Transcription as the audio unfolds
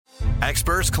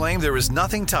Experts claim there is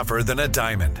nothing tougher than a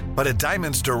diamond. But at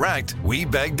Diamonds Direct, we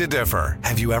beg to differ.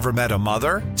 Have you ever met a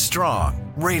mother?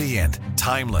 Strong, radiant,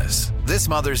 timeless. This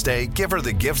Mother's Day, give her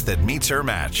the gift that meets her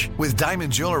match. With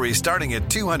diamond jewelry starting at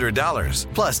 $200.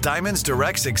 Plus Diamonds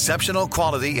Direct's exceptional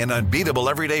quality and unbeatable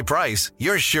everyday price,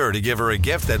 you're sure to give her a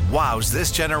gift that wows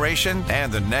this generation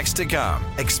and the next to come.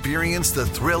 Experience the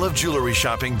thrill of jewelry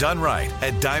shopping done right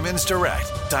at Diamonds Direct.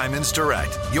 Diamonds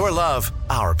Direct. Your love,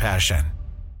 our passion.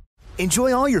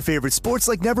 Enjoy all your favorite sports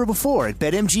like never before at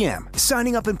BetMGM.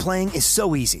 Signing up and playing is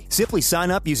so easy. Simply sign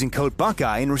up using code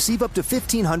Buckeye and receive up to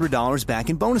 $1,500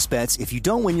 back in bonus bets if you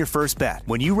don't win your first bet.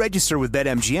 When you register with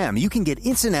BetMGM, you can get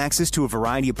instant access to a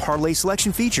variety of parlay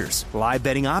selection features, live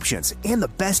betting options, and the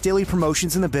best daily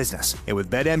promotions in the business. And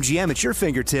with BetMGM at your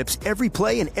fingertips, every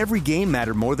play and every game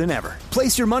matter more than ever.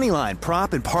 Place your moneyline,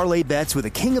 prop, and parlay bets with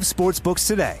the king of sportsbooks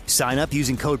today. Sign up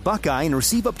using code Buckeye and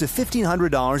receive up to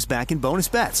 $1,500 back in bonus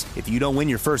bets if you don't win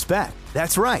your first bet.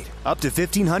 That's right, up to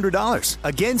 $1,500.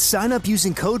 Again, sign up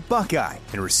using code Buckeye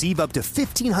and receive up to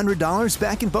 $1,500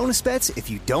 back in bonus bets if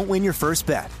you don't win your first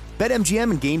bet.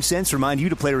 BetMGM and GameSense remind you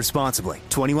to play responsibly.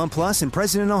 21 plus and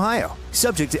present in Ohio.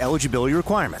 Subject to eligibility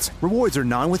requirements. Rewards are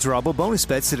non-withdrawable bonus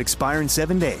bets that expire in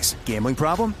 7 days. Gambling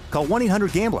problem? Call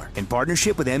 1-800-GAMBLER in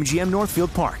partnership with MGM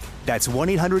Northfield Park. That's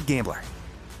 1-800-GAMBLER.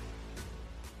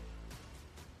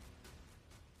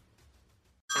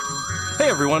 Hey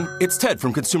everyone, it's Ted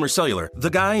from Consumer Cellular, the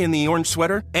guy in the orange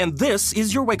sweater, and this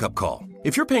is your wake-up call.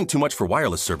 If you're paying too much for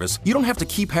wireless service, you don't have to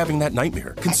keep having that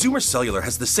nightmare. Consumer Cellular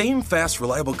has the same fast,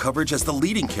 reliable coverage as the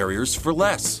leading carriers for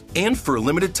less. And for a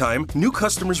limited time, new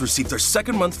customers receive their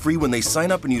second month free when they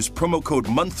sign up and use promo code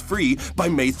MONTHFREE by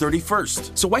May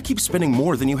 31st. So why keep spending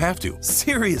more than you have to?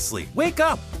 Seriously, wake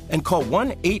up and call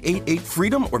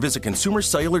 1-888-FREEDOM or visit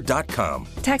consumercellular.com.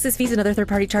 Taxes, fees, and other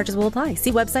third-party charges will apply.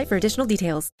 See website for additional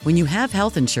details. When you have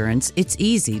health insurance, it's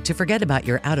easy to forget about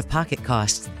your out-of-pocket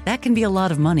costs. That can be a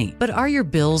lot of money. But are your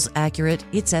bills accurate?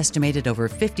 It's estimated over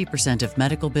 50% of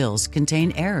medical bills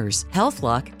contain errors.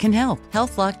 HealthLock can help.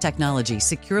 HealthLock technology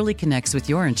securely connects with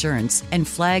your insurance and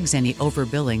flags any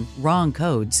overbilling, wrong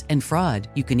codes, and fraud.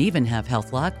 You can even have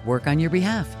HealthLock work on your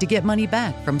behalf to get money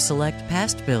back from select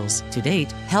past bills. To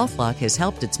date, HealthLock has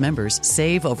helped its members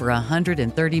save over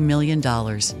 $130 million.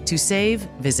 To save,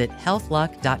 visit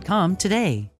healthlock.com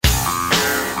today.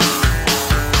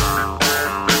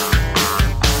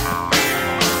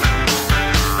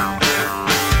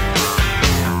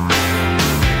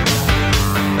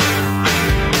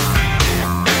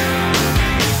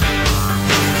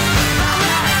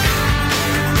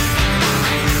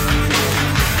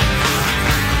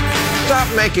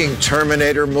 Stop making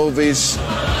Terminator movies.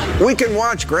 We can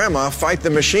watch Grandma fight the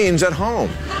machines at home.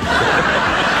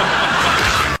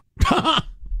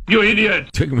 You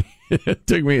idiot! Took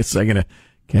me a second to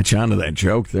catch on to that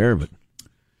joke there, but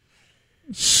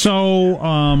so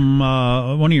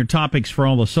one of your topics for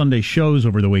all the Sunday shows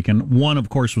over the weekend, one of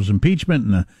course was impeachment,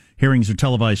 and the hearings are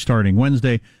televised starting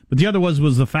Wednesday. But the other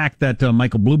was the fact that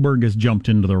Michael Bloomberg has jumped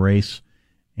into the race.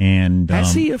 And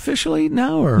has he officially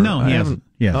now, or no? He hasn't.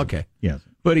 Yeah. Okay. Yes.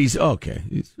 But he's okay.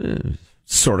 He's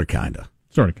sort of, kind of.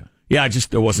 Yeah, I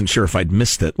just wasn't sure if I'd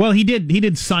missed it. Well, he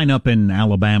did sign up in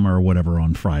Alabama or whatever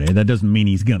on Friday. That doesn't mean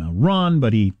he's gonna run,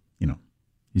 but he's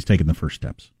taking the first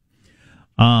steps.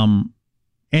 And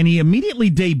he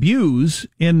immediately debuts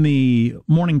in the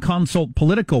Morning Consult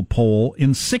Political poll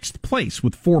in 6th place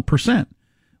with 4%,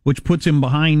 which puts him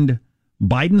behind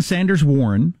Biden, Sanders,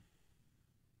 Warren,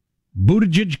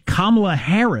 Buttigieg, Kamala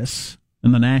Harris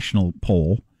in the national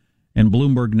poll, and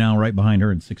Bloomberg now right behind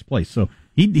her in 6th place. So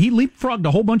he leapfrogged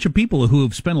a whole bunch of people who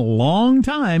have spent a long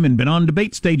time and been on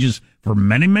debate stages for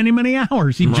many, many, many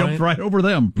hours. He jumped right over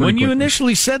them. When you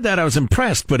initially said that, I was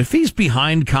impressed. But if he's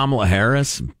behind Kamala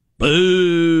Harris,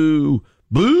 boo,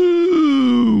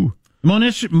 boo.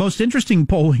 Most interesting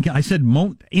polling, I said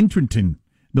Mount Intrinton.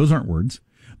 Those aren't words.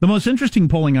 The most interesting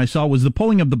polling I saw was the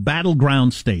polling of the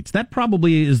battleground states. That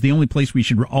probably is the only place we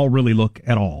should all really look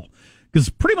at all. Because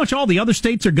pretty much all the other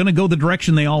states are going to go the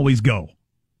direction they always go,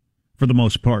 for the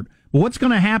most part. But what's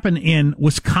going to happen in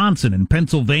Wisconsin and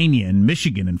Pennsylvania and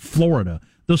Michigan and Florida,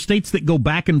 those states that go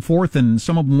back and forth, and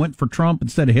some of them went for Trump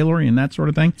instead of Hillary and that sort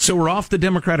of thing? So we're off the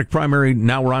Democratic primary,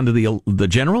 now we're on to the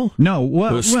general? No,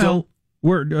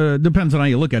 depends on how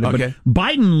you look at it. Okay. But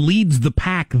Biden leads the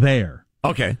pack there.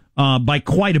 Okay. By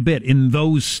quite a bit in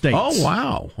those states. Oh,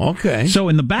 wow. Okay. So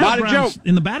in the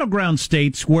battleground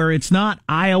states where it's not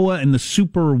Iowa and the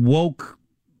super woke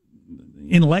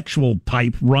intellectual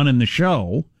type running the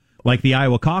show, like the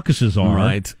Iowa caucuses are,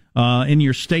 right. In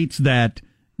your states that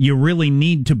you really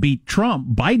need to beat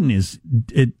Trump, Biden is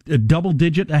a double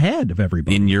digit ahead of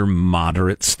everybody. In your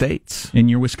moderate states. In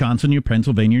your Wisconsin, your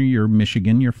Pennsylvania, your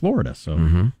Michigan, your Florida.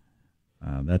 So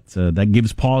that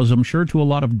gives pause, I'm sure, to a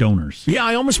lot of donors. Yeah,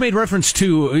 I almost made reference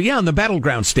to, in the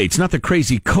battleground states, not the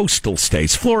crazy coastal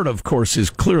states. Florida, of course,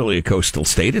 is clearly a coastal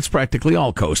state. It's practically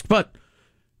all coast, but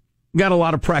got a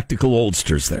lot of practical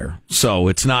oldsters there. So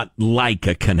it's not like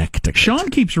a Connecticut. Sean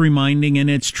keeps reminding, and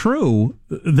it's true,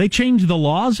 they changed the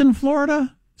laws in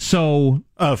Florida. So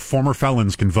former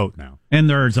felons can vote now. And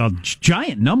there's a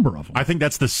giant number of them. I think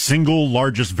that's the single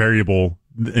largest variable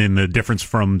in the difference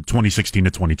from 2016 to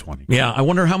 2020. Yeah, I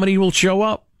wonder how many will show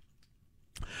up.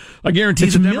 I guarantee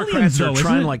the Democrats are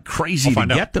trying like crazy to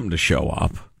get them to show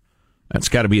up. That's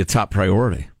got to be a top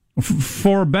priority.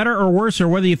 For better or worse, or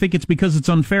whether you think it's because it's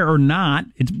unfair or not,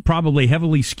 it's probably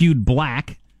heavily skewed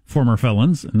black former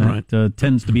felons, and that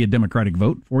tends to be a Democratic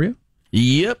vote for you.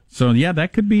 Yep. So, yeah,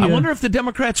 that could be... I wonder if the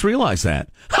Democrats realize that.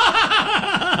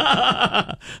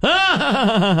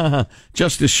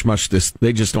 Justice Schmush,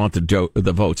 they just want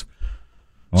the votes.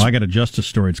 Well, I got a justice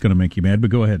story. It's going to make you mad, but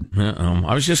go ahead.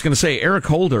 I was just going to say, Eric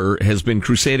Holder has been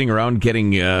crusading around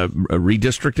getting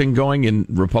redistricting going in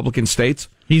Republican states.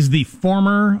 He's the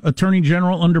former Attorney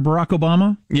General under Barack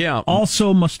Obama. Yeah.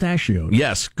 Also mustachioed.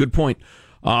 Yes, good point.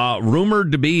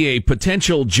 Rumored to be a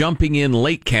potential jumping in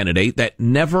late candidate. That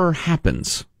never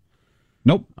happens.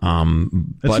 Nope.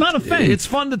 It's not a thing. It's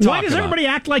fun to talk about. Why does everybody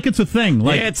act like it's a thing?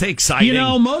 Like, yeah, it's exciting. You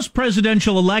know, most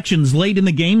presidential elections, late in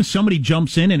the game, somebody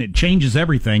jumps in and it changes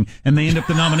everything, and they end up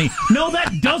the nominee. No,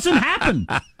 that doesn't happen.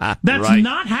 That's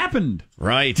not happened.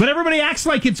 Right. But everybody acts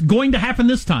like it's going to happen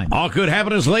this time. All could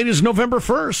happen as late as November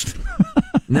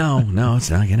 1st. No, it's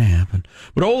not going to happen.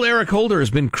 But old Eric Holder has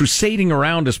been crusading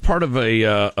around as part of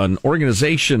an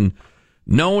organization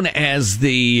known as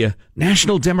the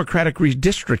National Democratic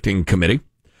Redistricting Committee,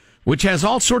 which has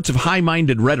all sorts of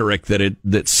high-minded rhetoric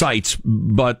that cites,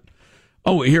 but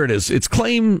here it is. It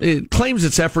claims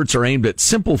its efforts are aimed at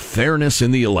simple fairness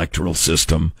in the electoral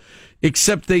system,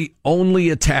 except they only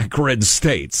attack red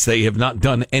states. They have not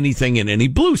done anything in any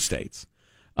blue states,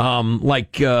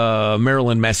 like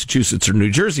Maryland, Massachusetts, or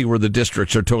New Jersey, where the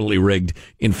districts are totally rigged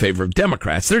in favor of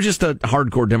Democrats. They're just a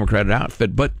hardcore Democratic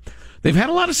outfit, but they've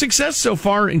had a lot of success so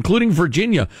far, including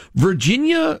Virginia.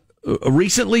 Virginia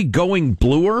recently going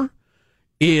bluer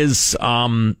is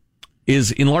in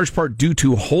large part due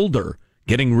to Holder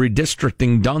getting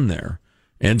redistricting done there.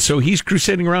 And so he's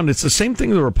crusading around. It's the same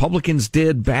thing the Republicans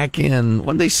did back in,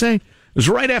 what did they say? It was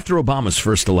right after Obama's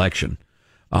first election.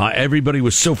 Everybody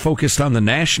was so focused on the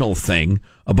national thing,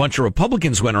 a bunch of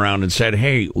Republicans went around and said,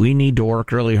 hey, we need to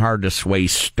work really hard to sway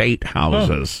state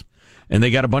houses. And they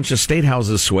got a bunch of state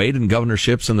houses swayed and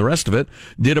governorships and the rest of it,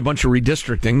 did a bunch of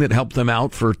redistricting that helped them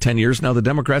out for 10 years. Now the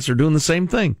Democrats are doing the same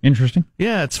thing. Interesting.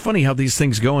 Yeah, it's funny how these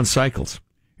things go in cycles.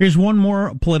 Here's one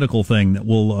more political thing that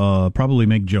will probably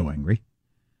make Joe angry.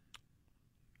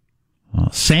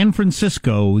 San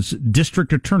Francisco's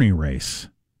district attorney race.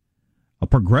 A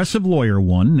progressive lawyer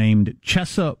won named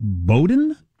Chesa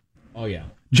Boudin. Oh, yeah.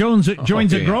 Joins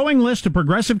a growing list of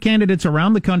progressive candidates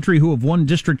around the country who have won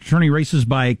district attorney races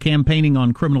by campaigning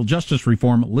on criminal justice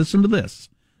reform. Listen to this.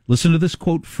 Listen to this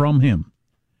quote from him.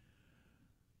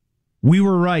 We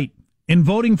were right. In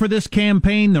voting for this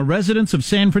campaign, the residents of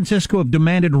San Francisco have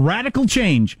demanded radical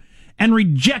change and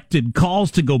rejected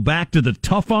calls to go back to the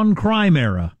tough-on-crime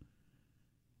era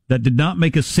that did not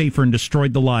make us safer and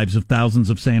destroyed the lives of thousands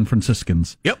of San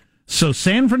Franciscans. Yep. So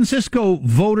San Francisco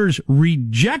voters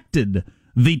rejected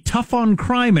the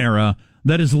tough-on-crime era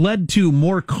that has led to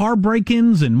more car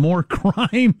break-ins and more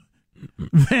crime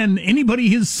than anybody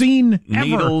has seen ever.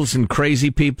 Needles and crazy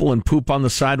people and poop on the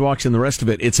sidewalks and the rest of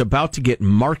it. It's about to get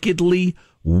markedly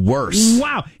worse.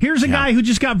 Wow. Here's a guy who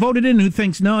just got voted in who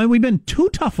thinks, no, we've been too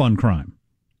tough on crime.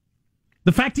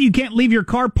 The fact that you can't leave your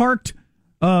car parked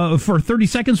for 30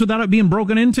 seconds without it being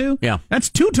broken into? Yeah. That's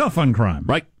too tough on crime.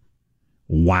 Right.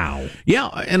 Wow. Yeah,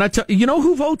 and you know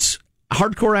who votes?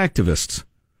 Hardcore activists.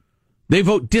 They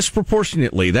vote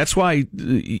disproportionately. That's why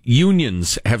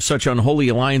unions have such unholy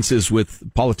alliances with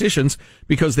politicians,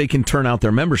 because they can turn out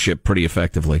their membership pretty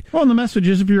effectively. Well, and the message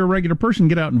is, if you're a regular person,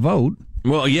 get out and vote.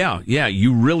 Well, yeah,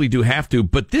 you really do have to.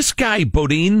 But this guy,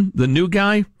 Boudin, the new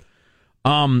guy,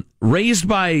 raised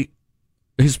by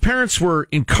his parents were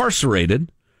incarcerated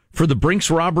for the Brinks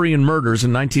robbery and murders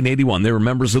in 1981. They were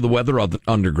members of the Weather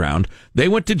Underground. They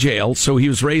went to jail, so he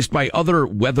was raised by other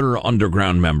Weather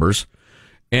Underground members.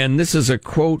 And this is a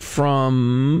quote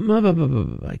from,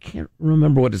 I can't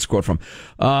remember what it's a quote from.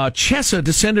 Chesa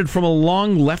descended from a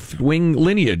long left-wing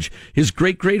lineage. His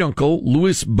great-great-uncle,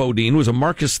 Louis Bodine, was a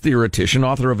Marxist theoretician,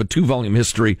 author of a 2-volume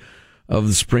history of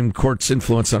the Supreme Court's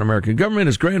influence on American government.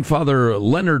 His grandfather,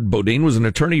 Leonard Bodine, was an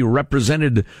attorney who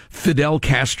represented Fidel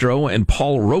Castro and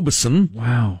Paul Robeson.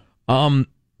 Wow.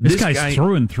 This guy's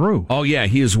through and through. Oh, yeah.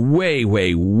 He is way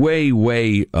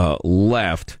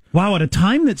left. Wow. At a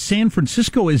time that San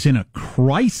Francisco is in a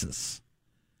crisis,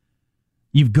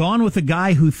 you've gone with a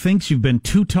guy who thinks you've been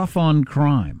too tough on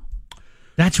crime.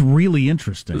 That's really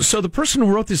interesting. So the person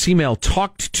who wrote this email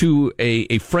talked to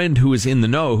a friend who is in the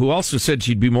know, who also said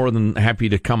she'd be more than happy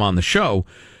to come on the show.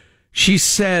 She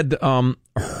said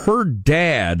her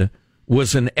dad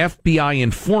was an FBI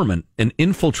informant and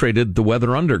infiltrated the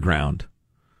Weather Underground.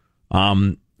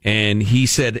 And he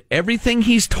said everything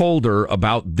he's told her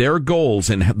about their goals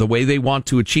and the way they want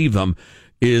to achieve them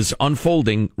is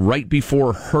unfolding right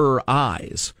before her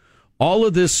eyes. All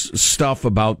of this stuff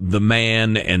about the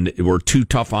man and we're too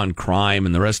tough on crime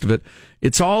and the rest of it,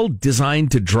 it's all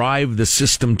designed to drive the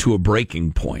system to a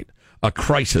breaking point, a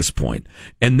crisis point.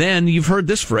 And then you've heard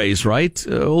this phrase, right?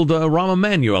 Old Rahm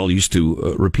Emanuel used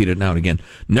to repeat it now and again.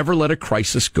 Never let a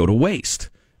crisis go to waste.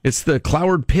 It's the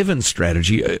Cloward Piven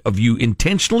strategy of you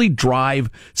intentionally drive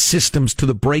systems to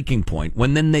the breaking point.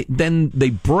 When then they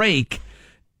break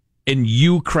and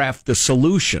you craft the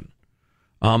solution.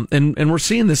 And we're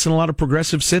seeing this in a lot of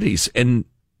progressive cities. And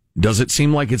does it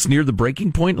seem like it's near the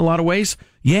breaking point in a lot of ways?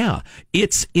 Yeah,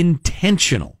 it's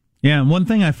intentional. Yeah, and one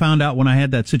thing I found out when I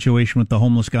had that situation with the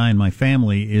homeless guy in my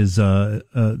family is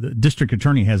the district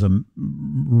attorney has a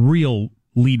real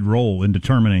lead role in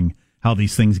determining how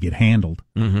these things get handled,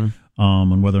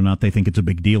 and whether or not they think it's a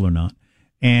big deal or not.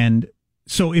 And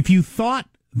so if you thought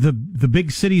the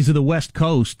big cities of the West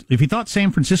Coast, if you thought San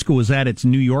Francisco was at its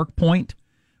New York point,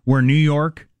 where New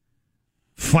York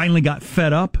finally got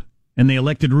fed up and they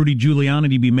elected Rudy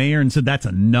Giuliani to be mayor and said, that's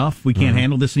enough, we can't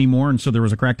handle this anymore, and so there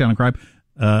was a crackdown on crime.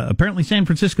 Apparently San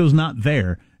Francisco's not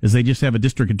there, as they just have a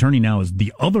district attorney now as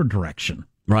the other direction.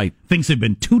 Right. Thinks they've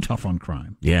been too tough on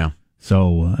crime. Yeah.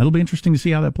 So it'll be interesting to see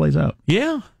how that plays out.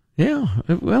 Yeah.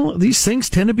 Well, these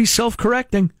things tend to be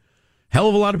self-correcting. Hell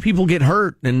of a lot of people get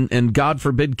hurt and God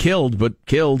forbid killed, but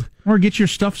killed. Or get your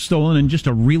stuff stolen in just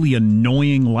a really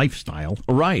annoying lifestyle.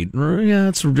 Right.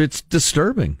 Yeah, it's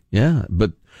disturbing. Yeah.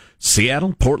 But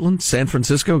Seattle, Portland, San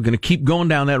Francisco are going to keep going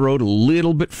down that road a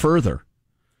little bit further.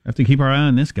 Have to keep our eye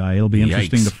on this guy. It'll be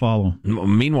interesting to follow.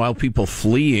 Meanwhile, people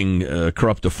fleeing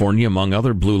Corruptifornia, among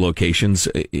other blue locations,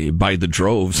 by the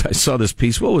droves. I saw this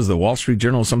piece. What was the Wall Street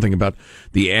Journal? Something about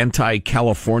the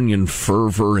anti-Californian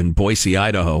fervor in Boise,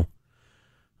 Idaho,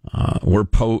 where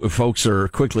folks are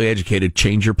quickly educated.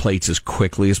 Change your plates as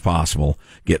quickly as possible.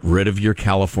 Get rid of your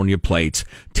California plates.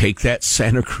 Take that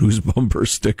Santa Cruz bumper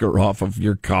sticker off of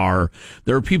your car.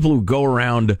 There are people who go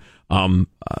around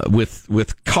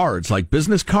with cards, like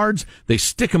business cards. They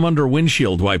stick them under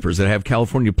windshield wipers that have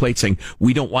California plates saying,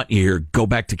 we don't want you here. Go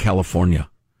back to California.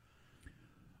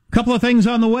 A couple of things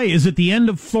on the way. Is it the end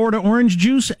of Florida orange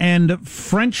juice and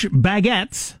French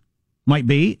baguettes? Might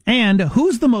be. And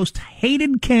who's the most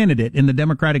hated candidate in the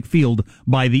Democratic field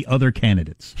by the other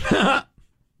candidates?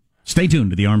 Stay tuned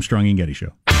to the Armstrong and Getty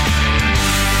Show.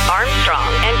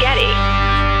 Armstrong and Getty.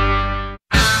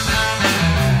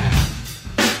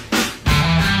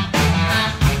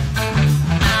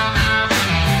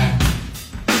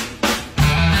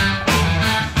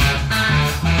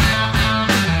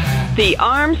 The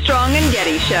Armstrong and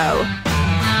Getty Show.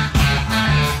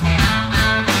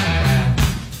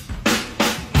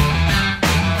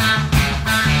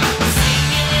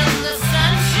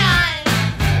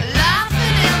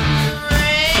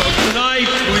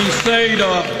 Say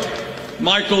to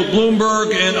Michael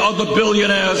Bloomberg and other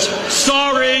billionaires,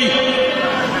 sorry,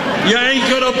 you ain't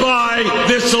gonna buy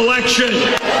this election.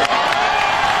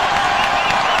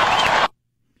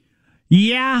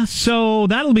 Yeah, so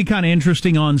that'll be kind of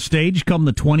interesting on stage come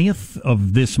the 20th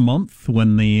of this month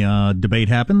when the debate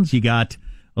happens. You got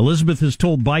Elizabeth has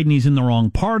told Biden he's in the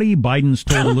wrong party. Biden's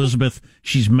told Elizabeth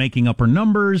she's making up her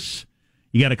numbers.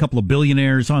 You got a couple of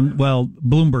billionaires on, well,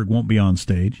 Bloomberg won't be on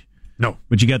stage. No.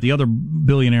 But you got the other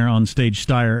billionaire on stage,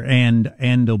 Steyer,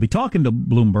 and they'll be talking to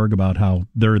Bloomberg about how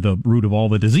they're the root of all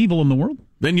that is evil in the world.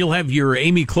 Then you'll have your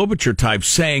Amy Klobuchar type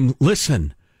saying,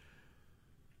 listen,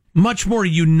 much more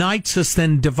unites us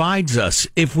than divides us.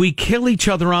 If we kill each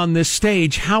other on this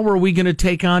stage, how are we going to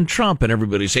take on Trump? And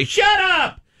everybody say, shut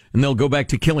up! And they'll go back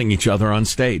to killing each other on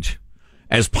stage,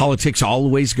 as politics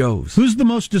always goes. Who's the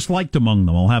most disliked among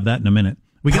them? I'll have that in a minute.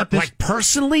 We got this. Like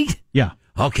personally? Yeah.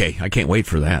 Okay, I can't wait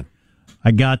for that.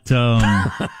 I got,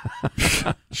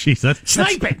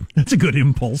 sniping. That's a good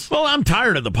impulse. Well, I'm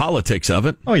tired of the politics of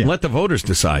it. Oh, yeah. Let the voters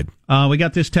decide. We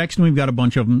got this text, and we've got a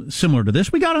bunch of them similar to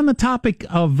this. We got on the topic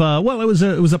of, it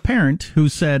was a parent who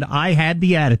said, I had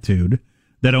the attitude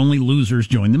that only losers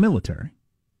join the military.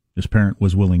 This parent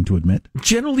was willing to admit.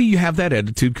 Generally, you have that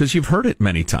attitude because you've heard it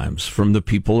many times from the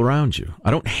people around you.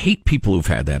 I don't hate people who've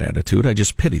had that attitude. I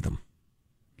just pity them.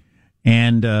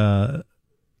 And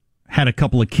had a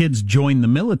couple of kids join the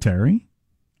military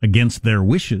against their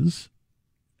wishes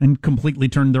and completely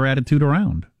turned their attitude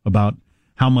around about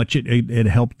how much it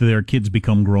helped their kids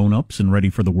become grown-ups and ready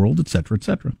for the world, et cetera, et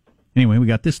cetera. Anyway, we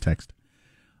got this text.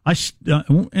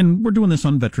 And we're doing this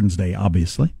on Veterans Day,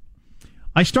 obviously.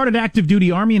 I started active duty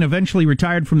Army and eventually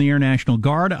retired from the Air National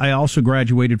Guard. I also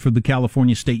graduated from the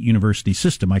California State University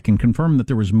system. I can confirm that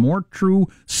there was more true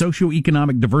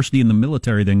socioeconomic diversity in the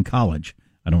military than college.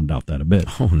 I don't doubt that a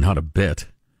bit. Oh, not a bit.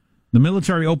 The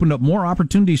military opened up more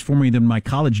opportunities for me than my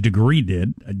college degree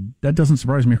did. That doesn't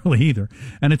surprise me really either.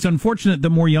 And it's unfortunate that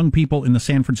more young people in the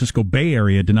San Francisco Bay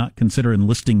Area do not consider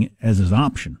enlisting as an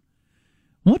option.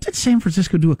 What did San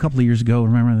Francisco do a couple of years ago?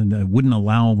 Remember, they wouldn't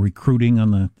allow recruiting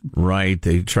on the... Right.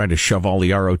 They tried to shove all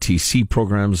the ROTC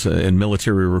programs, and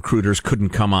military recruiters couldn't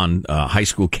come on high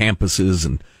school campuses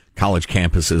and college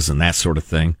campuses and that sort of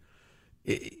thing.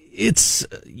 It's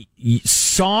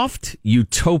soft,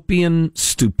 utopian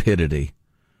stupidity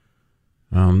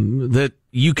that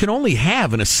you can only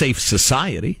have in a safe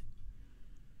society.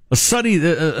 A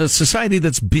society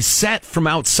that's beset from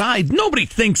outside. Nobody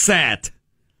thinks that.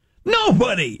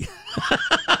 Nobody!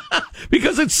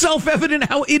 Because it's self-evident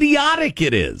how idiotic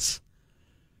it is.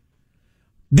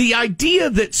 The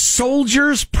idea that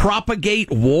soldiers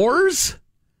propagate wars?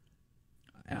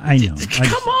 I know.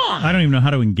 Come on! I don't even know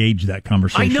how to engage that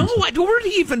conversation. I know. Where to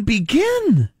even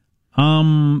begin?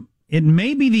 It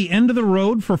may be the end of the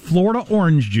road for Florida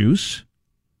orange juice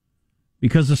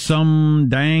because of some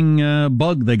dang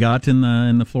bug they got in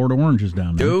the Florida oranges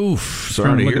down there. Oof!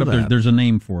 Sorry to hear that. There's a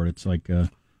name for it. It's like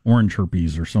orange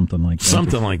herpes or something like that.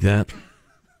 Something like that.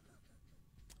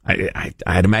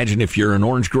 I'd imagine if you're an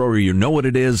orange grower, you know what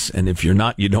it is, and if you're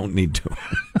not, you don't need to.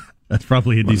 That's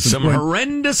probably a decent point.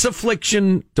 Horrendous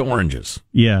affliction to oranges.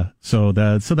 Yeah, so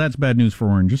that's bad news for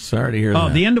oranges. Sorry to hear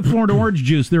that. The end of Florida orange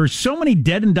juice. There are so many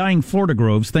dead and dying Florida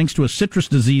groves thanks to a citrus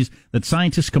disease that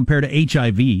scientists compare to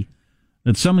HIV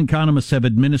that some economists have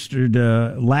administered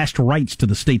last rites to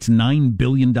the state's $9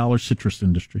 billion citrus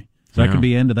industry. So that could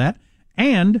be the end of that.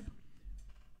 And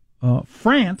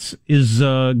France is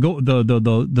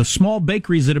the small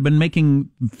bakeries that have been making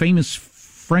famous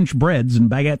French breads and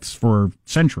baguettes for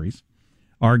centuries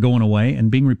are going away and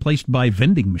being replaced by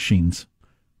vending machines.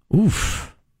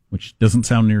 Oof. Which doesn't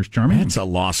sound near as charming. That's a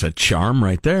loss of charm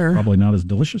right there. Probably not as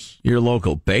delicious. Your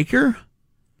local baker?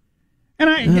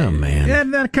 And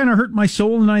man. That kind of hurt my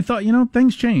soul, and I thought,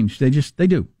 things change. They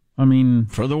do. I mean...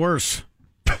 For the worse.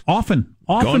 Often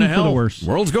going to for hell. The worse.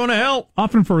 World's going to hell.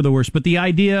 Often for the worse, but the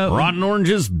idea... Rotten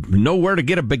oranges, nowhere to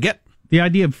get a baguette. The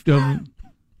idea of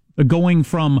going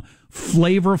from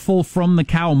flavorful from the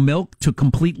cow milk to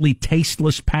completely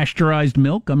tasteless pasteurized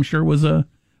milk, I'm sure was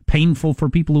painful for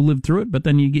people who lived through it, but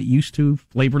then you get used to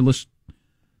flavorless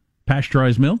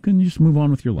pasteurized milk and you just move on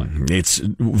with your life. It's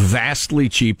vastly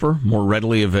cheaper, more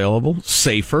readily available,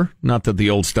 safer. Not that the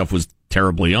old stuff was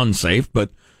terribly unsafe, but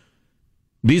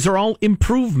these are all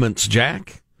improvements,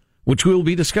 Jack, which we'll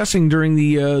be discussing during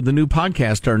the new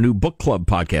podcast, our new book club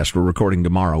podcast we're recording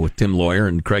tomorrow with Tim Lawyer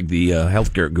and Craig, the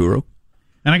healthcare guru.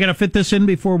 And I got to fit this in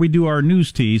before we do our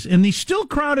news tease. In the still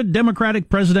crowded Democratic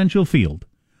presidential field,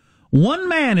 one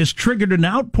man has triggered an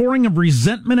outpouring of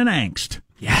resentment and angst.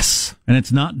 Yes. And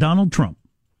it's not Donald Trump,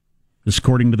 this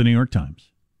according to the New York Times.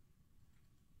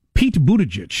 Pete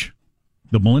Buttigieg,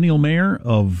 the millennial mayor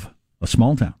of a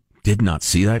small town. Did not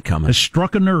see that coming. Has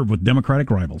struck a nerve with Democratic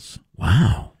rivals.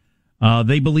 Wow.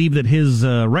 They believe that his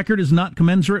record is not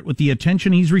commensurate with the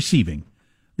attention he's receiving.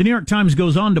 The New York Times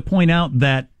goes on to point out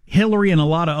that Hillary and a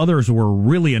lot of others were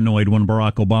really annoyed when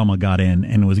Barack Obama got in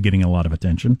and was getting a lot of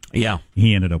attention. Yeah.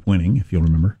 He ended up winning, if you'll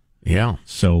remember. Yeah.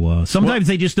 So sometimes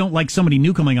they just don't like somebody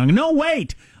new coming on. No,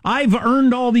 wait, I've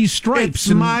earned all these stripes.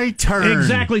 It's my turn.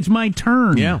 Exactly, it's my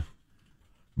turn. Yeah.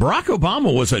 Barack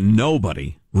Obama was a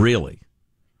nobody, really.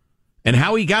 And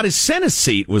how he got his Senate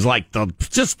seat was like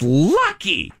just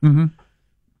lucky. Mm-hmm.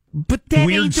 But that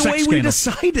weird ain't the way we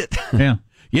decided. Yeah.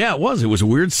 Yeah, it was. It was a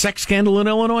weird sex scandal in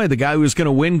Illinois. The guy who was going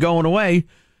to win going away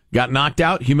got knocked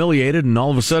out, humiliated, and all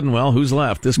of a sudden, well, who's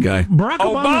left? This guy. Barack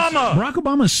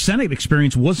Obama's Senate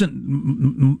experience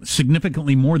wasn't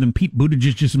significantly more than Pete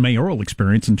Buttigieg's mayoral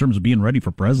experience in terms of being ready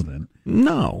for president.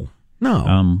 No.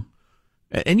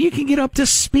 And you can get up to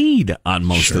speed on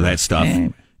most of that stuff.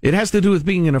 It has to do with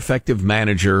being an effective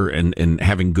manager and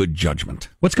having good judgment.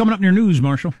 What's coming up in your news,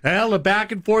 Marshall? Well, the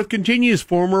back and forth continues.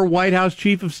 Former White House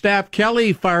Chief of Staff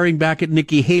Kelly firing back at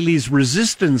Nikki Haley's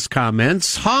resistance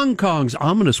comments. Hong Kong's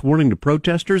ominous warning to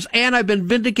protesters. And I've been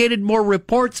vindicated. More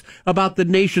reports about the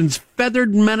nation's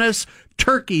feathered menace,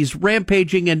 turkeys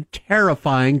rampaging and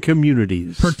terrifying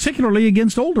communities. Particularly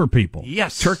against older people.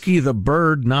 Yes. Turkey the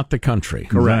bird, not the country.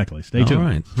 Correctly. Stay tuned. All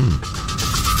right.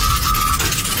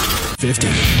 50.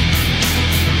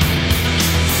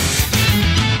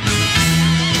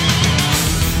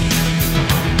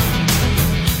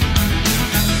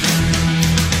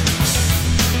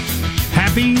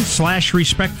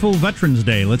 Happy/respectful Veterans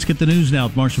Day. Let's get the news now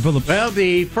with Marshall Phillips. Well,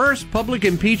 the first public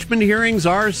impeachment hearings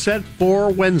are set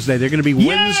for Wednesday. They're going to be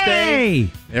Wednesday.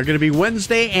 They're going to be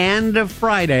Wednesday and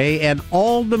Friday, and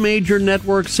all the major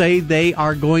networks say they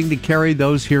are going to carry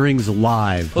those hearings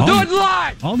live. We'll do it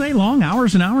live! All day long,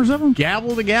 hours and hours of them?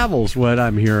 Gavel to gavel's what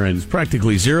I'm hearing. There's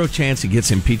practically zero chance he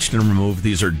gets impeached and removed.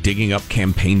 These are digging up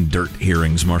campaign dirt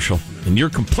hearings, Marshall. And you're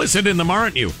complicit in them,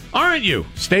 aren't you? Aren't you?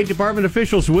 State Department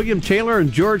officials William Taylor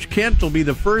and George Kent will be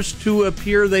the first to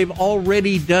appear. They've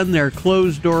already done their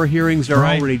closed-door hearings. There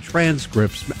are already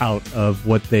transcripts out of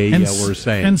what they were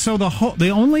saying. And so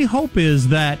the only hope is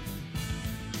that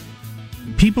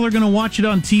people are going to watch it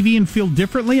on TV and feel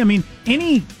differently. I mean,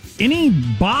 any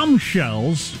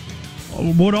bombshells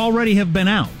would already have been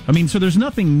out. I mean, so there's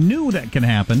nothing new that can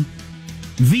happen.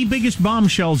 The biggest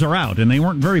bombshells are out, and they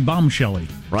weren't very bombshelly.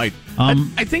 Right.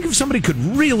 I think if somebody could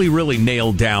really, really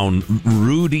nail down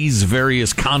Rudy's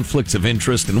various conflicts of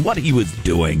interest and what he was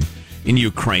doing in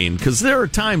Ukraine, because there are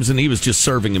times when he was just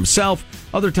serving himself,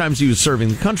 other times he was serving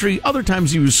the country, other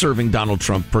times he was serving Donald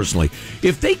Trump personally.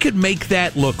 If they could make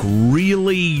that look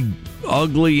really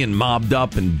ugly and mobbed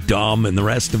up and dumb and the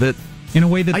rest of it, in a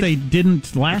way that they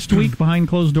didn't last week behind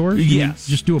closed doors? Yes.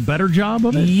 Just do a better job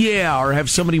of it? Yeah, or have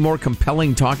somebody more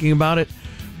compelling talking about it.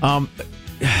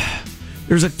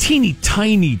 There's a teeny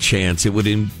tiny chance it would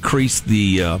increase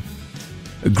the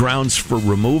grounds for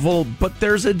removal, but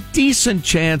there's a decent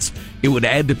chance it would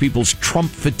add to people's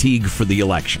Trump fatigue for the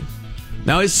election.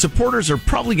 Now, his supporters are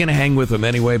probably going to hang with him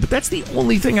anyway, but that's the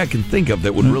only thing I can think of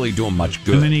that would really do him much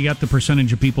good. And then you got the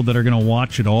percentage of people that are going to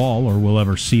watch it all or will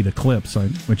ever see the clips,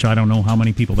 which I don't know how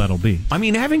many people that'll be. I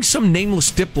mean, having some nameless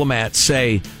diplomat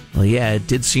say, well, yeah, it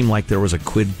did seem like there was a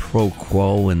quid pro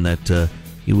quo and that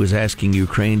he was asking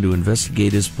Ukraine to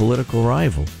investigate his political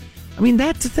rival. I mean,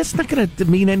 that's not going to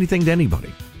mean anything to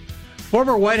anybody.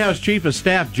 Former White House Chief of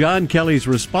Staff John Kelly's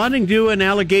responding to an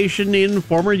allegation in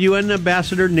former UN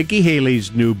Ambassador Nikki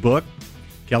Haley's new book.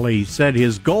 Kelly said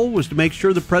his goal was to make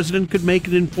sure the president could make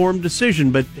an informed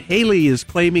decision, but Haley is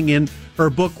claiming in her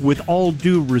book, With All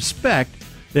Due Respect,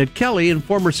 that Kelly and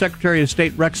former Secretary of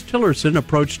State Rex Tillerson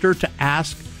approached her to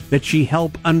ask that she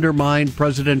help undermine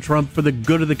President Trump for the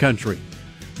good of the country.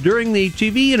 During the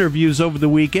TV interviews over the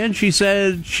weekend, she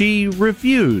said she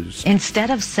refused. Instead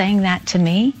of saying that to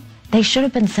me, they should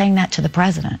have been saying that to the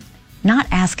president, not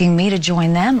asking me to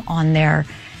join them on their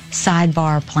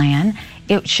sidebar plan.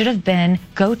 It should have been,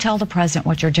 go tell the president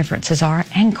what your differences are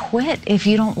and quit if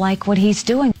you don't like what he's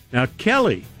doing. Now,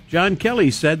 John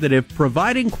Kelly said that if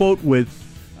providing, quote, with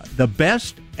the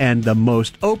best and the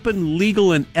most open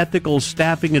legal and ethical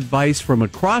staffing advice from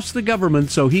across the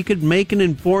government so he could make an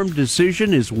informed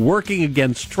decision is working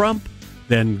against Trump,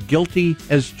 then guilty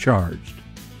as charged.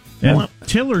 And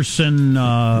Tillerson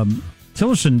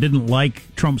didn't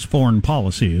like Trump's foreign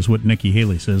policy, is what Nikki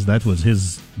Haley says. That was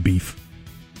his beef.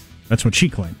 That's what she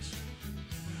claims.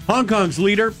 Hong Kong's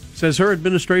leader says her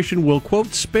administration will,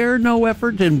 quote, spare no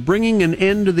effort in bringing an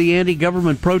end to the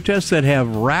anti-government protests that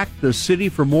have racked the city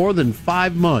for more than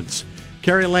 5 months.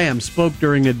 Carrie Lam spoke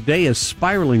during a day of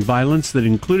spiraling violence that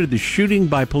included the shooting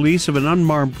by police of an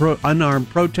unarmed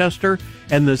protester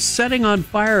and the setting on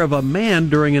fire of a man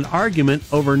during an argument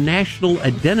over national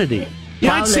identity.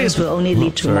 Yeah, violence will only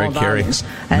lead to more violence.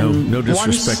 And no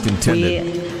disrespect once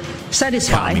intended. We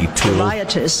satisfy the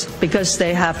rioters because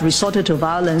they have resorted to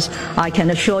violence, I can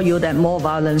assure you that more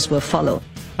violence will follow.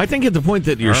 I think at the point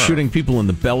that you're shooting people in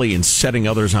the belly and setting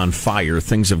others on fire,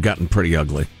 things have gotten pretty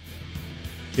ugly.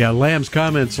 Yeah, Lamb's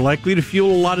comments likely to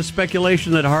fuel a lot of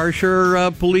speculation that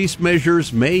harsher police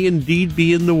measures may indeed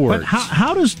be in the works. But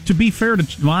how does, to be fair to...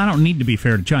 Well, I don't need to be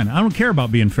fair to China. I don't care about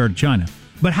being fair to China.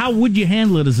 But how would you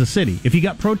handle it as a city? If you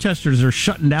got protesters that are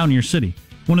shutting down your city,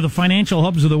 one of the financial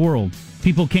hubs of the world,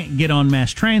 People can't get on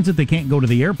mass transit. They can't go to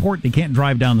the airport. They can't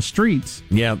drive down the streets.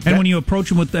 Yeah, and when you approach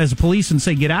them as a police and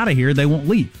say, get out of here, they won't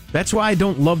leave. That's why I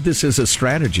don't love this as a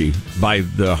strategy by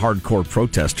the hardcore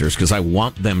protesters, because I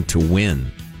want them to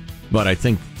win. But I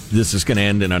think this is going to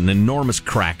end in an enormous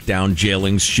crackdown,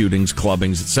 jailings, shootings,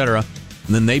 clubbings, etc.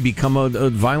 And then they become a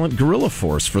violent guerrilla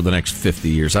force for the next 50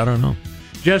 years. I don't know.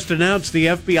 Just announced the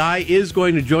FBI is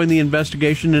going to join the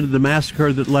investigation into the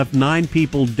massacre that left 9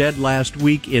 people dead last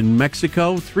week in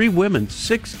Mexico. 3 women,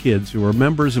 6 kids who were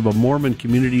members of a Mormon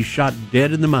community shot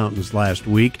dead in the mountains last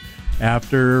week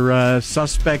after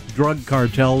suspect drug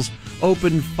cartels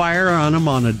opened fire on them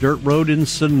on a dirt road in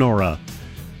Sonora.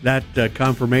 That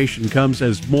confirmation comes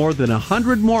as more than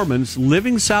 100 Mormons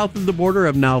living south of the border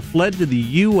have now fled to the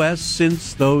U.S.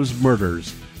 since those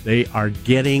murders. They are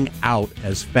getting out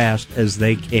as fast as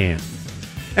they can.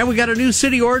 And we got a new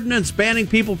city ordinance banning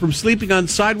people from sleeping on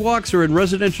sidewalks or in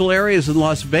residential areas in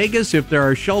Las Vegas if there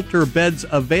are shelter beds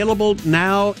available,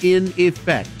 now in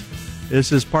effect.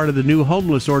 This is part of the new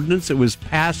homeless ordinance that was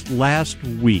passed last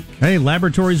week. Hey,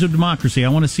 laboratories of democracy. I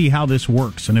want to see how this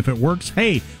works. And if it works,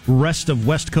 hey, rest of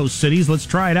West Coast cities, let's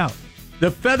try it out. The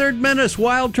feathered menace,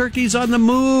 wild turkeys on the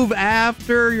move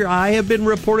after I have been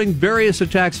reporting various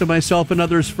attacks on myself and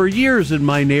others for years in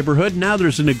my neighborhood. Now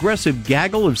there's an aggressive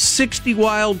gaggle of 60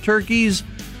 wild turkeys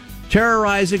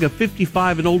terrorizing a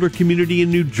 55 and older community in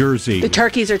New Jersey. The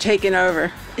turkeys are taking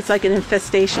over. It's like an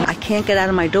infestation. I can't get out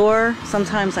of my door.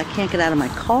 Sometimes I can't get out of my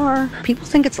car. People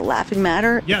think it's a laughing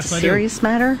matter. Yes, it's a serious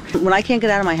matter. When I can't get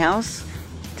out of my house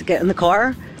to get in the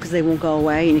car because they won't go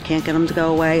away and you can't get them to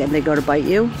go away and they go to bite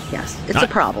you, yes, it's a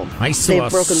problem. I saw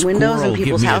They've broken windows in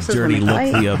people's houses when they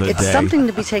fight. The other it's day. something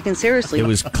to be taken seriously. It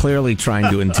was clearly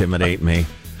trying to intimidate me.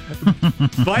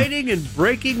 Fighting and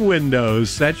breaking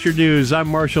windows. That's your news. I'm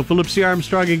Marshall Phillips, the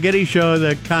Armstrong and Getty Show,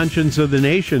 the conscience of the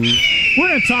nation. We're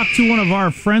going to talk to one of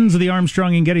our friends of the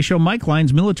Armstrong and Getty Show, Mike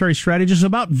Lyons, military strategist,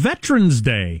 about Veterans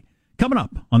Day. Coming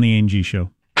up on the A&G Show.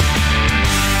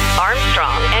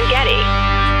 Armstrong and Getty.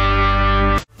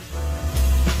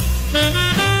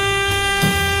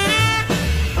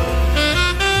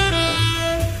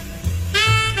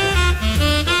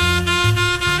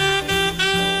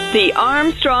 The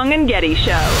Armstrong and Getty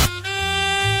Show.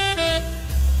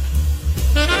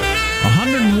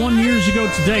 101 years ago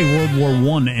today, World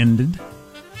War I ended.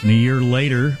 And a year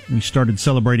later, we started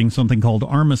celebrating something called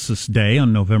Armistice Day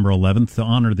on November 11th to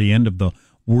honor the end of the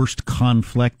worst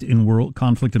conflict in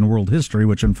world history,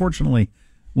 which unfortunately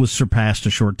was surpassed a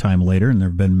short time later, and there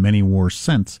have been many wars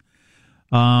since.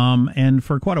 And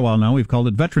for quite a while now, we've called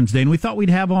it Veterans Day. And we thought we'd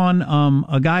have on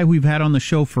a guy we've had on the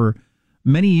show for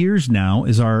many years now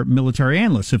is our military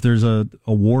analyst. If there's a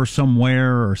war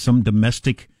somewhere or some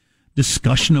domestic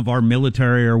discussion of our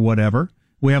military or whatever,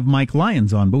 we have Mike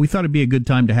Lyons on. But we thought it'd be a good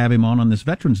time to have him on this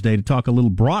Veterans Day to talk a little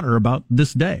broader about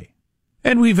this day.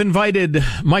 And we've invited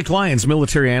Mike Lyons,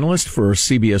 military analyst for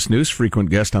CBS News, frequent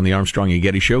guest on the Armstrong and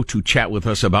Getty Show, to chat with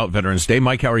us about Veterans Day.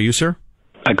 Mike, how are you, sir?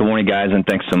 Good morning, guys, and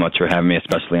thanks so much for having me,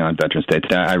 especially on Veterans Day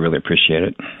today. I really appreciate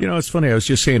it. You know, it's funny. I was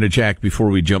just saying to Jack before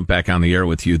we jump back on the air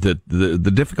with you that the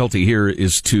difficulty here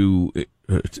is to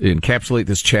encapsulate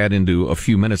this chat into a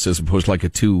few minutes as opposed to like a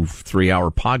 2-3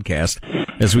 hour podcast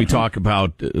as we talk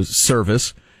about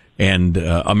service and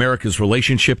America's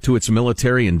relationship to its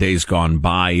military in days gone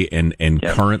by and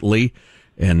currently,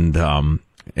 and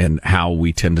how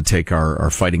we tend to take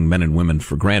our fighting men and women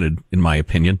for granted, in my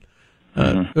opinion.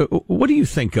 What do you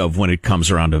think of when it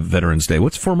comes around to Veterans Day?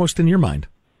 What's foremost in your mind?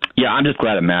 Yeah, I'm just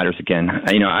glad it matters again.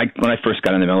 When I first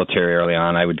got in the military early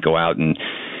on, I would go out and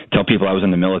tell people I was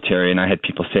in the military, and I had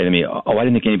people say to me, "Oh, I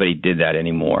didn't think anybody did that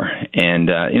anymore." And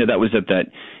that was at that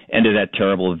end of that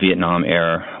terrible Vietnam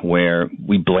era where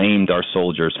we blamed our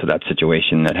soldiers for that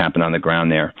situation that happened on the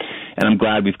ground there. And I'm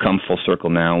glad we've come full circle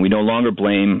now. We no longer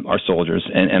blame our soldiers,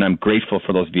 and I'm grateful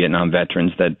for those Vietnam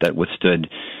veterans that withstood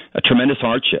a tremendous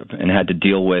hardship and had to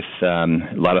deal with a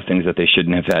lot of things that they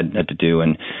shouldn't have had to do.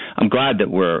 And I'm glad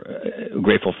that we're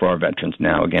grateful for our veterans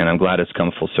now. Again, I'm glad it's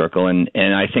come full circle. And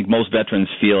I think most veterans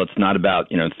feel it's not about,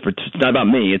 it's not about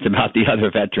me, it's about the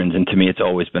other veterans. And to me, it's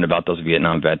always been about those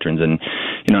Vietnam veterans. And,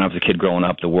 I was a kid growing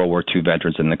up, the World War II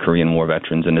veterans and the Korean War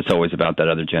veterans, and it's always about that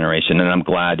other generation. And I'm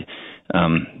glad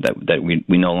that we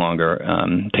no longer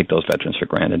take those veterans for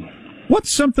granted.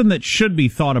 What's something that should be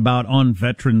thought about on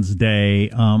Veterans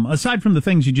Day? Aside from the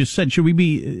things you just said, should we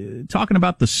be talking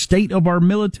about the state of our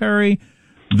military,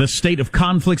 the state of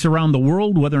conflicts around the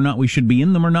world, whether or not we should be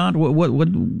in them or not?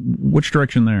 Which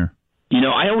direction there?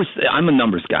 I'm a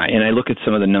numbers guy, and I look at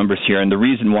some of the numbers here, and the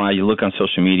reason why you look on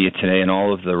social media today and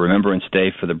all of the Remembrance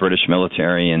Day for the British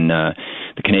military and the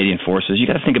Canadian forces, you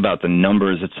got to think about the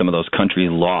numbers that some of those countries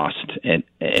lost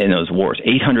in those wars.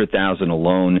 800,000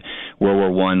 alone,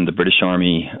 World War I, the British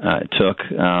Army took.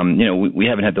 We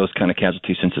haven't had those kind of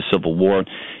casualties since the Civil War,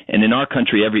 and in our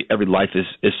country, every life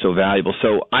is so valuable.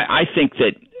 So I think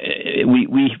that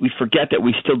we forget that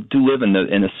we still do live in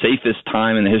the safest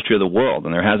time in the history of the world,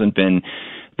 and there hasn't been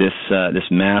this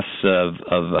mass of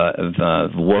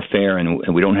warfare,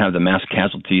 and we don't have the mass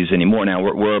casualties anymore. Now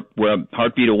we're a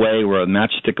heartbeat away, we're a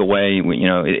matchstick away.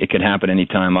 It could happen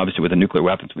anytime, obviously with the nuclear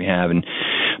weapons we have.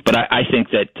 But I think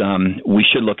that we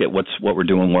should look at what we're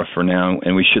doing more for now,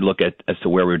 and we should look as to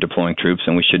where we're deploying troops,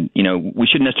 and we shouldn't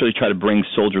necessarily try to bring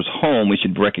soldiers home. We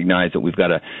should recognize that we've got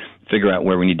to figure out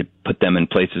where we need to put them in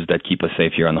places that keep us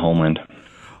safe here on the homeland.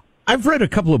 I've read a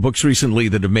couple of books recently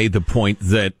that have made the point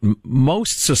that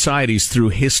most societies through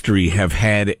history have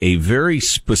had a very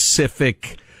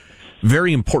specific,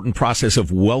 very important process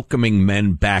of welcoming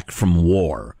men back from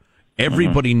war.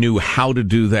 Everybody knew how to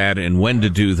do that and when to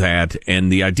do that, and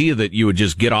the idea that you would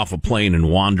just get off a plane and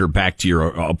wander back to your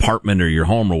apartment or your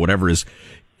home or whatever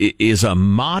is a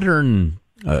modern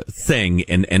thing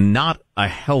and not a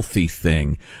healthy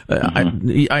thing.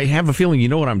 I have a feeling you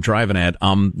know what I'm driving at.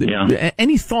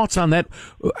 Any thoughts on that?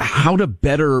 How to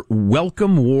better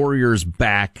welcome warriors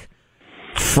back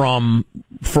from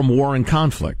war and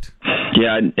conflict?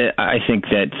 Yeah, I think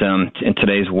that in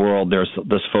today's world, there's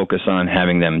this focus on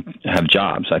having them have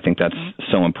jobs. I think that's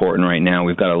so important right now.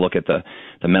 We've got to look at the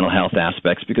mental health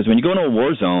aspects, because when you go into a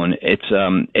war zone,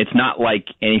 it's not like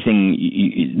anything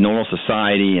normal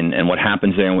society and what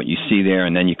happens there and what you see there,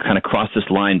 and then you kind of cross this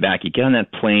line back. You get on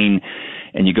that plane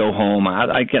and you go home.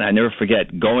 I never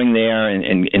forget going there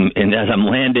and as I'm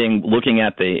landing, looking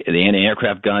at the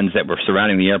anti-aircraft guns that were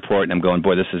surrounding the airport, and I'm going,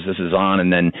 boy, this is on,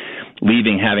 and then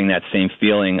leaving having that same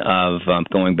feeling of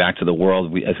going back to the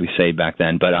world, as we say back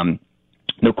then. But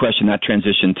no question, that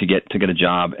transition to get a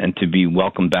job and to be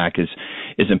welcomed back is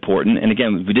important. And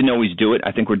again, we didn't always do it.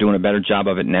 I think we're doing a better job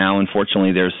of it now.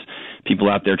 Unfortunately, there's people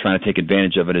out there trying to take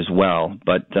advantage of it as well.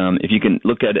 But if you can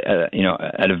look at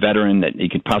a veteran that you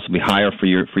could possibly hire for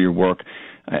your work,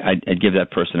 I'd give that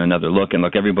person another look. And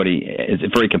look, everybody is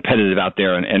very competitive out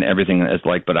there and everything is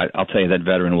like. But I'll tell you, that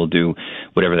veteran will do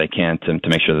whatever they can to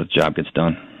make sure that the job gets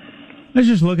done. I was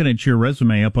just looking at your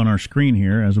resume up on our screen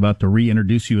here. I was about to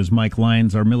reintroduce you as Mike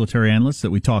Lyons, our military analyst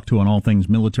that we talked to on all things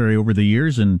military over the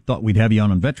years, and thought we'd have you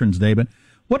on Veterans Day. But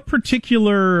what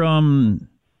particular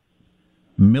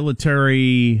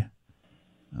military,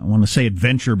 I want to say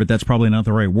adventure, but that's probably not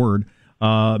the right word,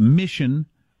 mission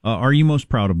are you most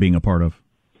proud of being a part of?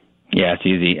 Yeah, it's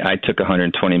easy. I took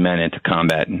 120 men into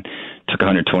combat and took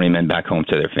 120 men back home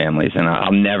to their families, and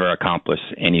I'll never accomplish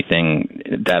anything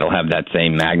that'll have that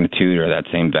same magnitude or that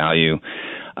same value.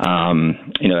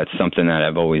 That's something that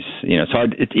I've always, it's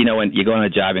hard. When you go on a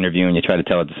job interview and you try to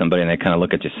tell it to somebody and they kind of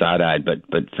look at you side-eyed, but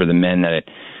for the men that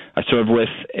I served with,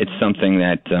 it's something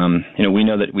that, we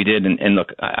know that we did. And look,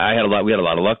 we had a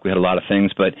lot of luck. We had a lot of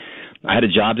things, but I had a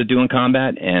job to do in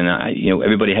combat, and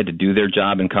everybody had to do their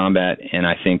job in combat. And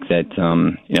I think that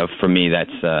for me,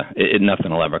 that's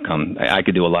nothing will ever come. I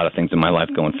could do a lot of things in my life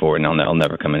going forward, and I'll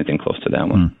never come anything close to that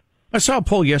one. I saw a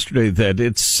poll yesterday that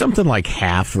it's something like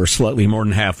half or slightly more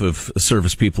than half of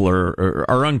service people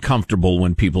are uncomfortable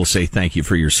when people say thank you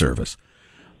for your service.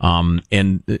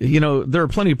 And there are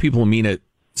plenty of people who mean it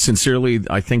sincerely.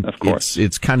 I think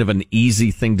it's kind of an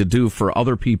easy thing to do for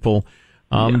other people.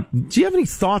 Do you have any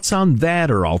thoughts on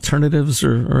that or alternatives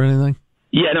or anything?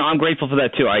 Yeah, no, I'm grateful for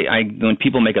that too. When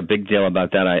people make a big deal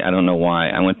about that, I don't know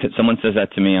why. Someone says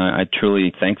that to me, I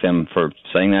truly thank them for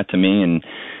saying that to me. And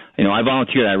I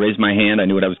volunteered. I raised my hand. I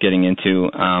knew what I was getting into.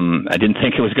 I didn't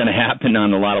think it was going to happen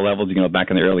on a lot of levels,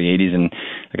 back in the early 80s. And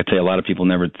I could tell you a lot of people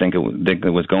never think it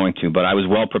was going to. But I was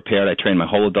well prepared. I trained my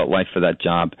whole adult life for that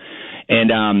job.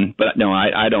 And but no,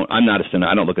 I don't. I'm not a cynic.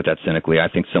 I don't look at that cynically. I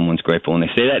think someone's grateful when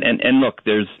they say that. And look,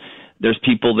 there's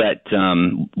people that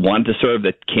want to serve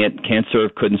that can't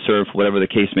serve, couldn't serve, whatever the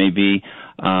case may be.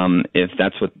 If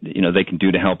that's what they can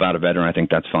do to help out a veteran, I think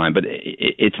that's fine. But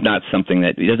it's not something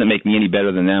that, it doesn't make me any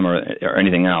better than them or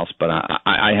anything else. But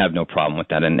I have no problem with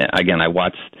that. And again, I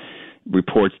watched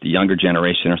reports the younger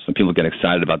generation, or some people get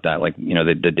excited about that, like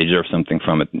they deserve something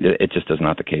from it. It just is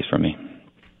not the case for me.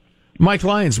 Mike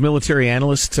Lyons, military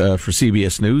analyst for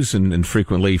CBS News and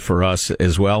frequently for us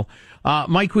as well.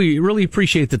 Mike, we really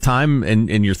appreciate the time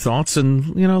and your thoughts,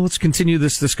 and let's continue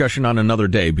this discussion on another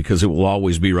day because it will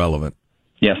always be relevant.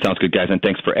 Yeah, sounds good, guys, and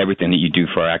thanks for everything that you do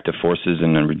for our active forces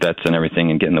and vets and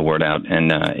everything, and getting the word out.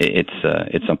 And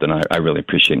it's something I really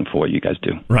appreciate for what you guys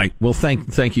do. Right. Well,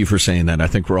 thank you for saying that. I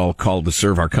think we're all called to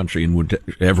serve our country in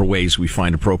whatever ways we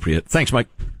find appropriate. Thanks, Mike.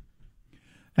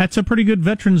 That's a pretty good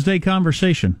Veterans Day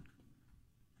conversation,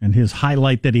 and his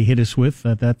highlight that he hit us with.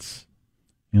 That'd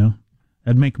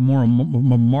make more a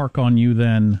mark on you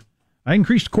than I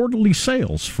increased quarterly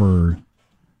sales for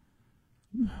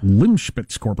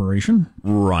Limspitz Corporation.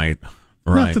 Right.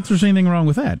 Not that there's anything wrong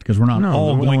with that, because we're not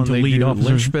all going to lead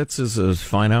officers. Limspitz is a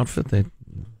fine outfit.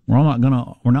 We're not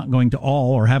going to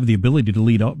all or have the ability to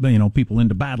lead people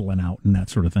into battle and out and that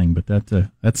sort of thing. But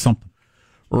that's something.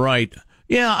 Right.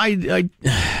 Yeah.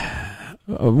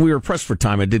 We were pressed for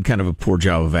time. I did kind of a poor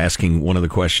job of asking one of the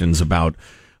questions about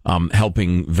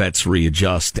helping vets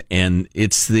readjust, and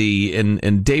it's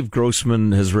and Dave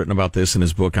Grossman has written about this in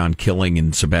his book On Killing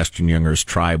in Sebastian Junger's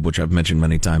Tribe, which I've mentioned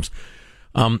many times.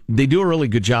 They do a really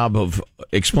good job of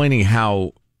explaining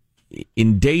how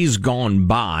in days gone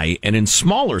by, and in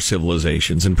smaller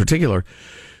civilizations in particular,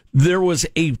 there was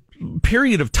a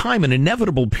period of time, an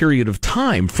inevitable period of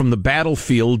time from the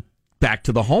battlefield back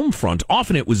to the home front.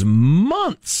 Often it was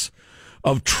months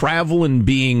of travel and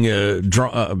being,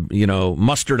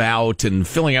 mustered out and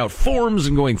filling out forms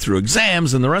and going through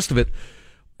exams and the rest of it,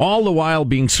 all the while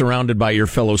being surrounded by your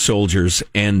fellow soldiers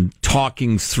and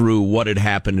talking through what had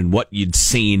happened and what you'd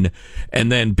seen.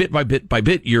 And then bit by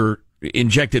bit, you're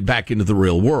injected back into the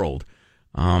real world.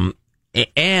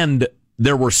 And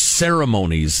there were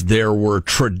ceremonies, there were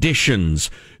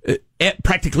traditions.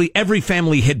 Practically every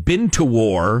family had been to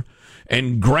war.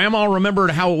 And Grandma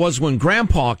remembered how it was when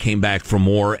Grandpa came back from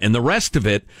war and the rest of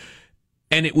it.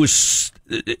 And it was,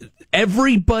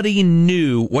 everybody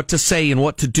knew what to say and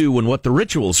what to do and what the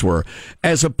rituals were,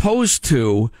 as opposed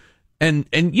to, and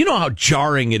you know how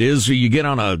jarring it is when you get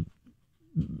on a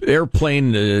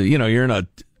airplane, you're in an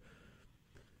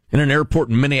airport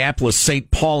in Minneapolis,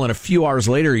 St. Paul, and a few hours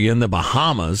later you're in the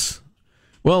Bahamas.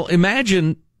 Well,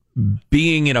 imagine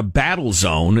being in a battle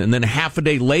zone, and then half a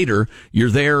day later, you're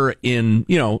there in,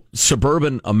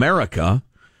 suburban America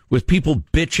with people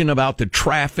bitching about the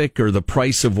traffic or the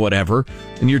price of whatever,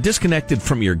 and you're disconnected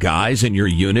from your guys and your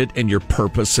unit and your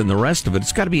purpose and the rest of it.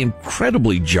 It's got to be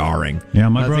incredibly jarring. Yeah,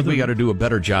 I think we got to do a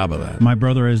better job of that. My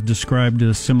brother has described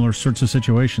similar sorts of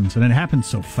situations, and it happens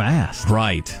so fast.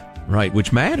 Right,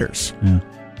 which matters. Yeah.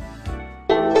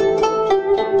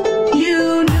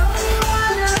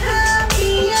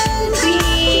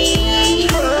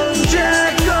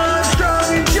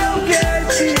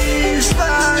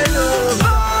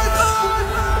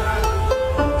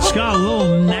 It's got a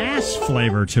little Nas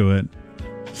flavor to it.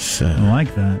 I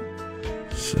like that.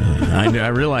 I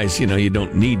realize, you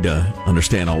don't need to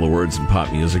understand all the words in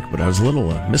pop music, but I was a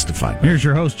little mystified. Here's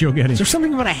your host, Joe Getty. Is there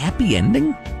something about a happy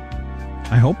ending?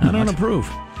 I hope not. I don't approve.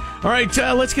 All right,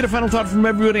 let's get a final thought from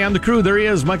everybody on the crew. There he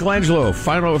is, Michelangelo.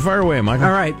 Fire away, Michael.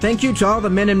 All right, thank you to all the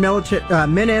men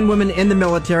and women in the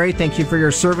military. Thank you for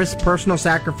your service, personal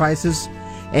sacrifices,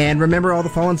 and remember all the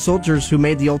fallen soldiers who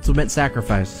made the ultimate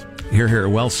sacrifice. Here.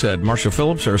 Well said. Marshall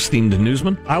Phillips, our esteemed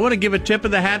newsman. I want to give a tip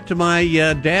of the hat to my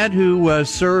dad, who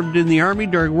served in the Army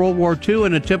during World War II,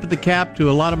 and a tip of the cap to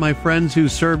a lot of my friends who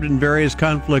served in various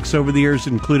conflicts over the years,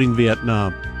 including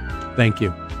Vietnam. Thank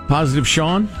you. Positive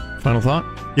Sean, final thought?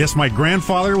 Yes, my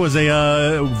grandfather was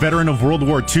a veteran of World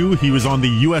War II. He was on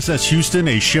the USS Houston,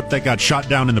 a ship that got shot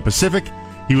down in the Pacific.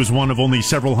 He was one of only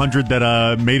several hundred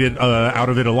that made it out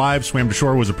of it alive, swam to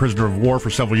shore, was a prisoner of war for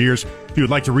several years. If you would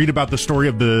like to read about the story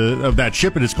of that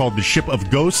ship, it is called The Ship of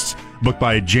Ghosts, a book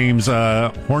by James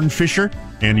Hornfisher,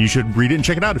 and you should read it and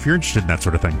check it out if you're interested in that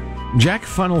sort of thing. Jack,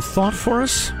 final thought for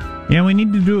us? Yeah, we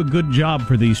need to do a good job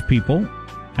for these people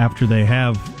after they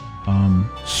have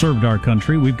served our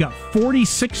country. We've got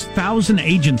 46,000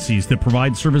 agencies that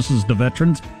provide services to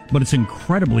veterans, but it's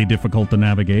incredibly difficult to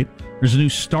navigate. There's a new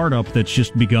startup that's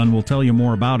just begun. We'll tell you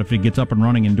more about if it gets up and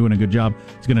running and doing a good job.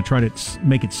 It's going to try to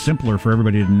make it simpler for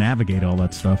everybody to navigate all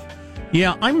that stuff.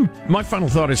 Yeah, my final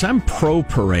thought is I'm pro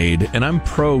parade and I'm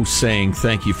pro saying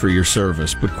thank you for your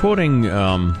service. But quoting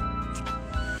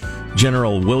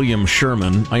General William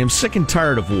Sherman, I am sick and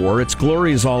tired of war. Its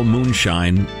glory is all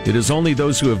moonshine. It is only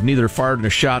those who have neither fired a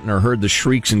shot nor heard the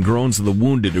shrieks and groans of the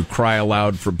wounded who cry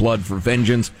aloud for blood, for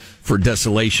vengeance, for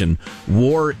desolation.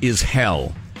 War is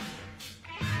hell.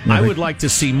 I would like to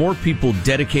see more people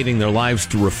dedicating their lives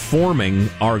to reforming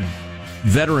our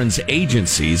veterans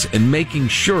agencies and making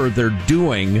sure they're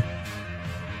doing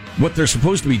what they're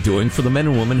supposed to be doing for the men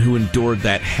and women who endured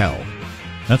that hell.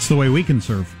 That's the way we can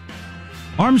serve.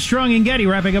 Armstrong and Getty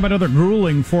wrapping up another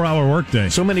grueling 4-hour workday.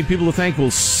 So many people to thank.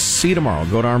 We'll See you tomorrow.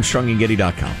 Go to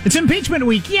ArmstrongandGetty.com. It's impeachment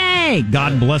week. Yay!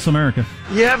 God bless America.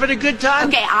 You having a good time?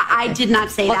 Okay, I did not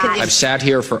say that. I've sat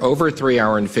here for over 3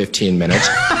 hours and 15 minutes.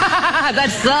 That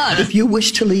sucks. If you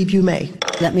wish to leave, you may.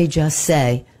 Let me just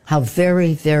say how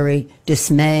very, very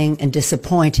dismaying and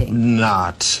disappointing.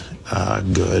 Not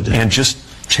good. And just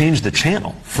change the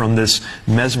channel from this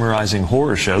mesmerizing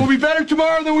horror show. We'll be better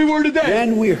tomorrow than we were today.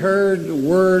 Then we heard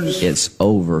words. It's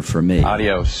over for me.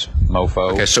 Adios,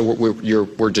 mofo. Okay, so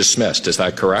we're dismissed. Is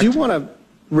that correct? Do you want to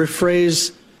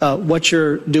rephrase what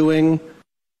you're doing?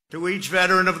 To each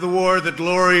veteran of the war, the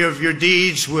glory of your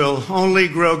deeds will only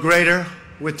grow greater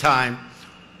with time.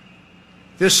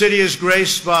 This city is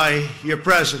graced by your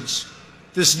presence.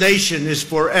 This nation is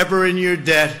forever in your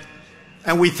debt,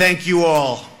 and we thank you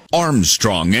all.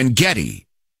 Armstrong and Getty.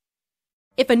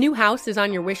 If a new house is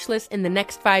on your wish list in the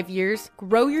next 5 years,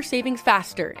 grow your savings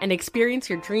faster and experience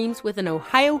your dreams with an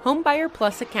Ohio Homebuyer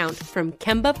Plus account from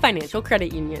Kemba Financial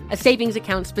Credit Union. A savings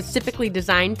account specifically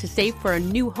designed to save for a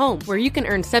new home, where you can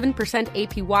earn 7%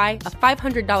 APY, a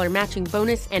 $500 matching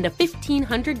bonus, and a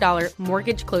 $1,500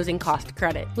 mortgage closing cost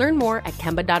credit. Learn more at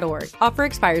Kemba.org. Offer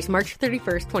expires March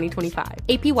 31st, 2025.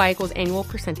 APY equals annual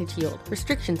percentage yield.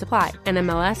 Restrictions apply.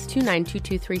 NMLS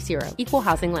 292230. Equal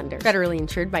housing lender. Federally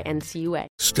insured by NCUA.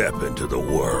 Step into the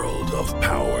world of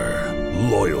power,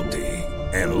 loyalty,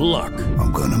 and luck.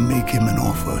 I'm gonna make him an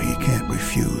offer he can't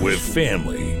refuse. With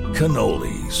family,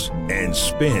 cannolis, and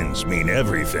spins mean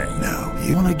everything. Now,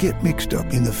 you wanna get mixed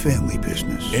up in the family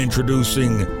business.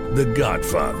 Introducing The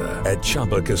Godfather at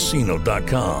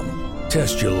ChumbaCasino.com.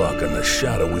 Test your luck in the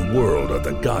shadowy world of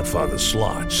The Godfather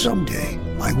slot. Someday,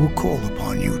 I will call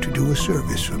upon you to do a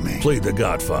service for me. Play The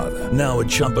Godfather, now at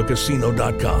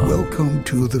ChumbaCasino.com. Welcome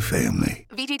to the family.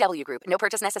 VGW Group. No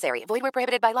purchase necessary. Void where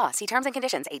prohibited by law. See terms and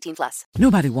conditions. 18+.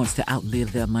 Nobody wants to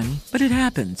outlive their money, but it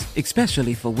happens,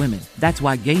 especially for women. That's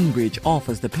why Gainbridge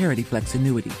offers the Parity Flex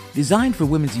annuity, designed for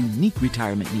women's unique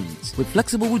retirement needs, with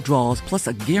flexible withdrawals plus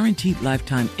a guaranteed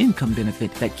lifetime income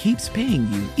benefit that keeps paying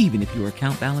you even if your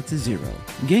account balance is zero.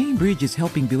 Gainbridge is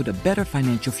helping build a better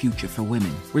financial future for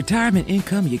women. Retirement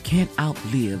income you can't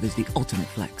outlive is the ultimate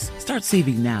flex. Start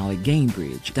saving now at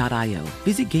Gainbridge.io.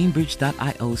 Visit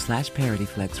Gainbridge.io/ParityFlex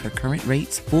for current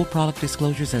rates, full product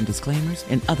disclosures and disclaimers,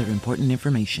 and other important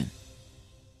information.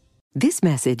 This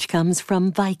message comes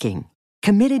from Viking,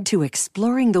 committed to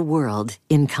exploring the world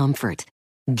in comfort.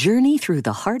 Journey through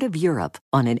the heart of Europe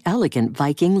on an elegant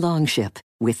Viking longship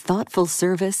with thoughtful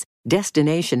service,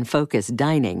 destination-focused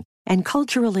dining, and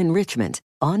cultural enrichment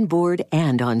on board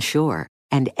and on shore.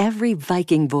 And every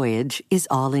Viking voyage is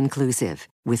all-inclusive,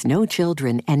 with no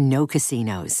children and no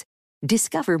casinos.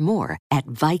 Discover more at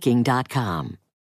Viking.com.